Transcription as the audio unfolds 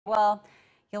Well,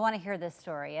 you'll want to hear this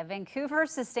story. A Vancouver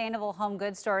sustainable home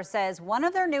goods store says one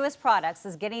of their newest products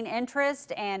is getting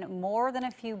interest and more than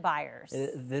a few buyers.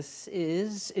 This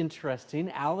is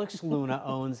interesting. Alex Luna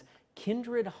owns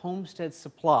Kindred Homestead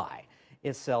Supply.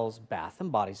 It sells bath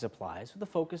and body supplies with a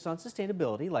focus on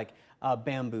sustainability, like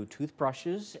bamboo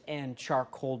toothbrushes and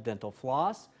charcoal dental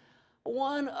floss.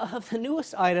 One of the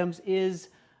newest items is,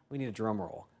 we need a drum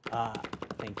roll.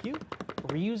 Thank you.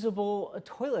 Reusable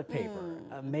toilet paper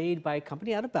made by a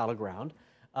company out of Battleground.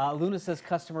 Luna says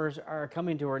customers are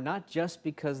coming to her not just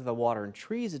because of the water and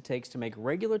trees it takes to make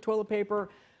regular toilet paper,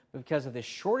 but because of the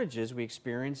shortages we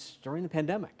experienced during the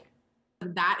pandemic.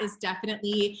 That is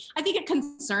definitely, I think, a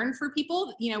concern for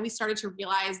people. You know, we started to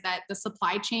realize that the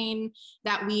supply chain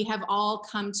that we have all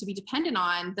come to be dependent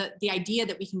on, the idea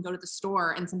that we can go to the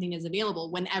store and something is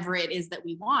available whenever it is that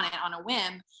we want it on a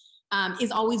whim,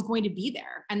 is always going to be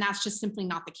there. And that's just simply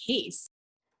not the case.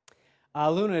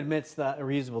 Luna admits that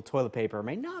reusable toilet paper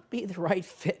may not be the right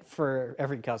fit for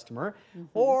every customer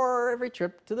or every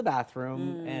trip to the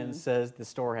bathroom, and says the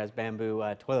store has bamboo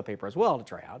toilet paper as well to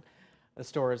try out. The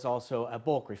store is also a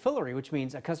bulk refillery, which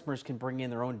means that customers can bring in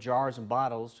their own jars and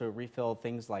bottles to refill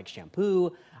things like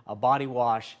shampoo, a body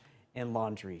wash, and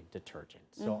laundry detergent.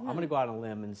 So I'm going to go out on a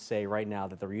limb and say right now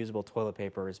that the reusable toilet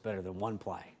paper is better than one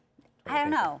ply. I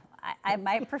don't know. I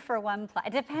might prefer one ply,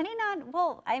 depending on,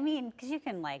 well, I mean, because you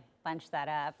can like bunch that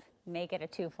up, make it a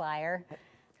two-flyer.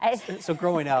 So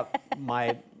growing up,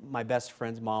 my best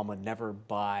friend's mom would never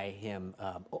buy him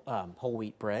whole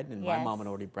wheat bread, and my mom would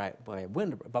only buy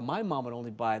Wonder Bread. But my mom would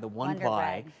only buy the one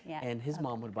ply, and his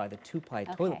mom would buy the two-ply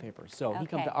toilet paper. So he'd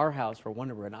come to our house for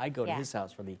Wonder Bread, and I'd go to his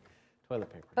house for the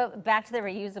toilet paper. But back to the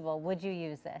reusable, would you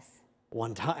use this?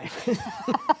 One time.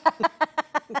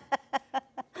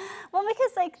 Well,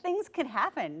 because like things could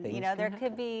happen. You know, there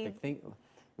could be.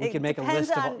 We can make a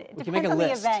list of. We can make a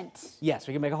list. Event. Yes,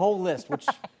 we can make a whole list, which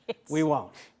we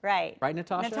won't. Right. Right,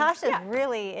 Natasha? Natasha's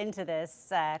really into this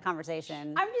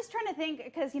conversation. I'm just trying to think,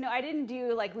 because, you know, I didn't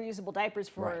do like reusable diapers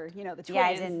for, you know, the twins. Yeah,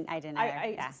 I didn't either.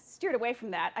 I steered away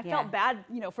from that. I felt bad,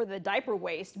 you know, for the diaper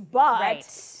waste, but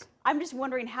I'm just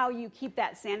wondering how you keep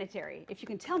that sanitary. If you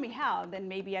can tell me how, then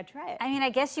maybe I'd try it. I mean, I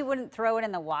guess you wouldn't throw it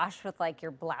in the wash with like your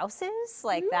blouses.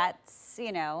 Like that's,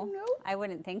 you know, I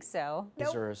wouldn't think so.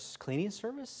 Is there a cleaning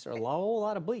service or a whole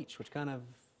lot of bleach, which kind of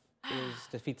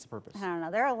defeats the purpose? I don't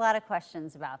know. There are a lot of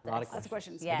questions about this. A lot of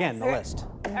questions. Yes. Again, the list.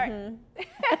 All right.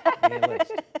 The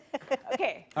list.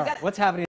 Okay. All right. What's happening?